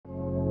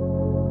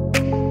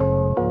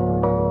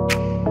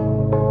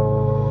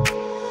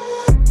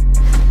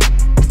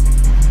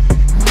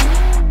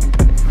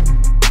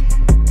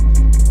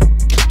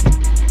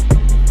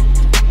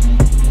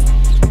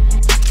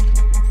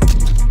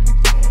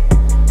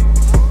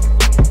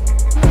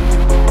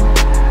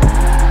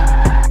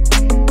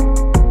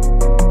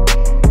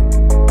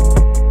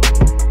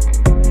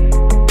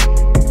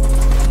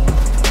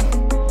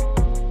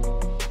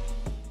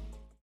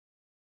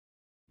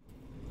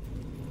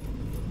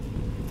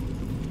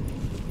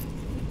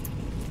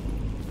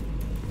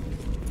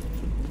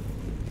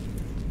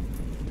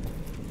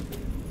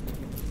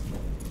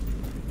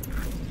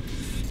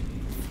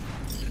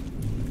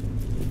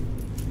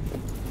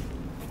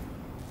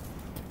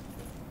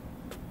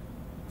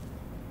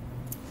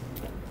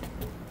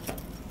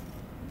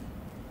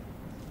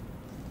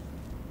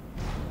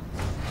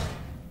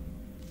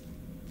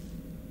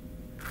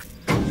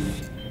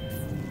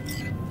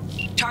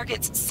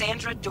Target's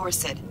Sandra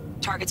Dorset.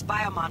 Target's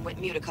biomon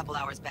went mute a couple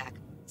hours back.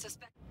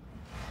 Suspect...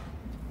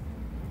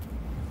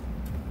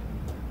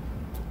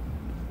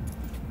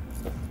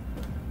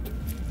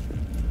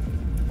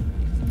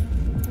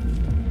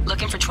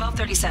 Looking for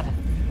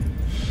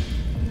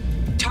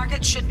 1237.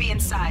 Target should be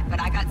inside,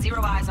 but I got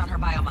 0 eyes on her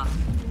biomon.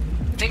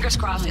 Fingers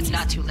crossed it's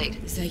not too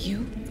late. Is that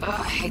you? Ugh,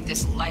 I hate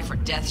this life or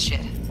death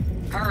shit.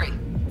 Hurry.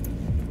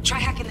 Try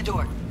hacking the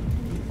door.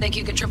 Think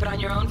you can trip it on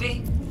your own,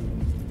 V?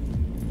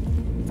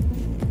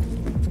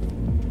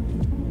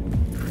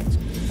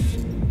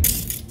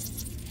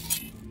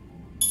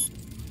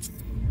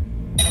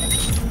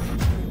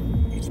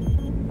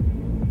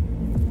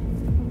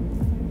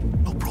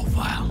 No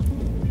profile.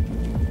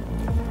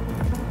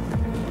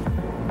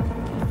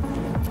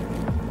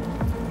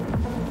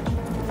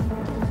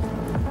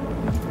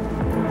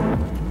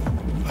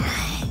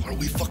 Are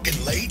we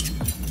fucking late?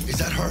 Is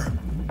that her?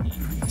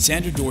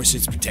 Sandra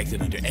Dorset's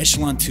protected under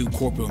Echelon 2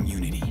 corporal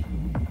immunity.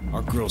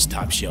 Our girl's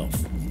top shelf.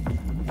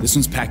 This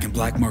one's packing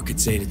black market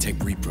Zeta Tech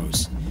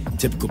repros.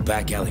 Typical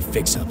back alley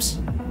fix-ups.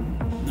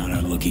 Not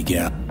our lucky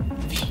gal.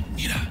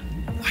 Mira,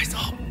 eyes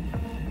up.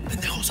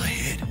 Pendejos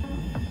ahead.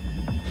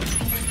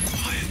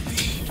 Quiet,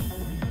 V.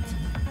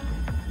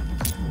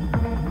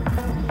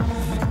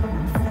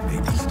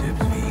 Make these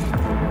steps, V.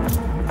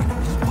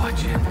 Enemies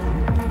watching.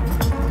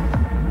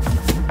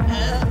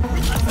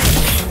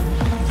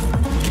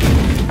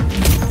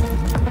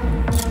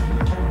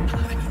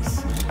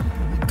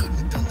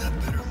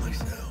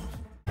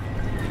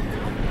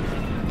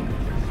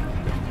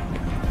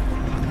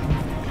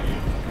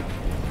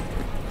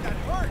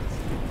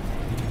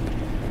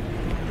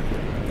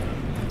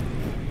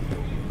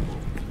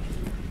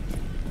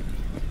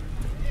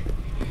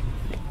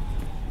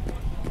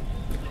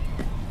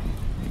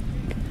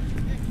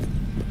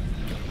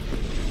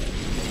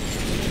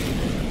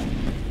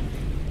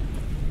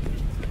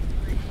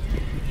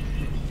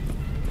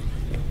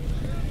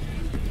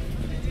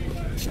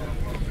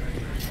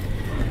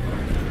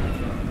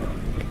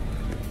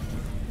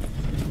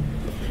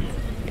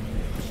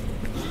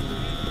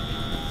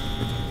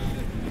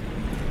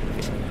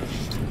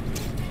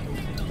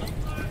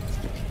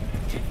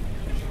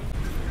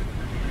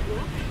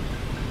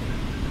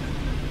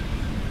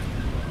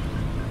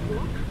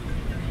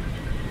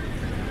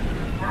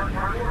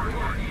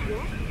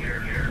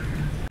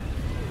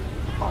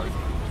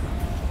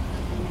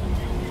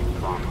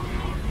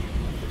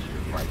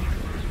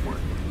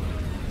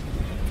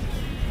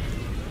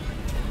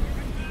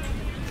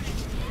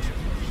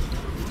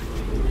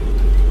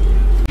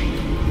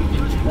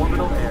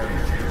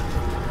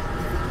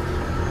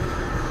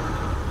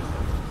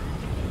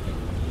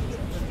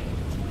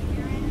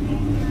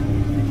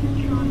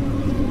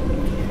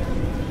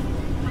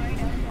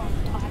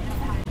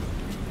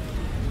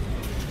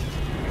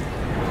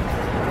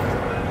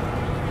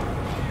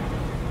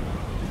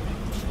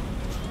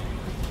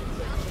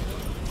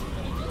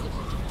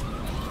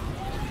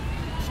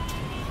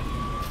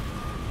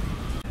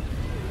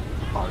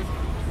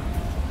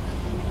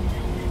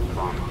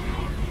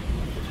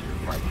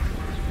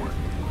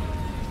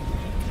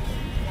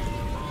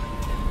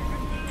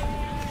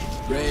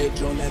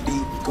 Rage on that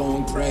beat,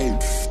 going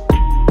crazy.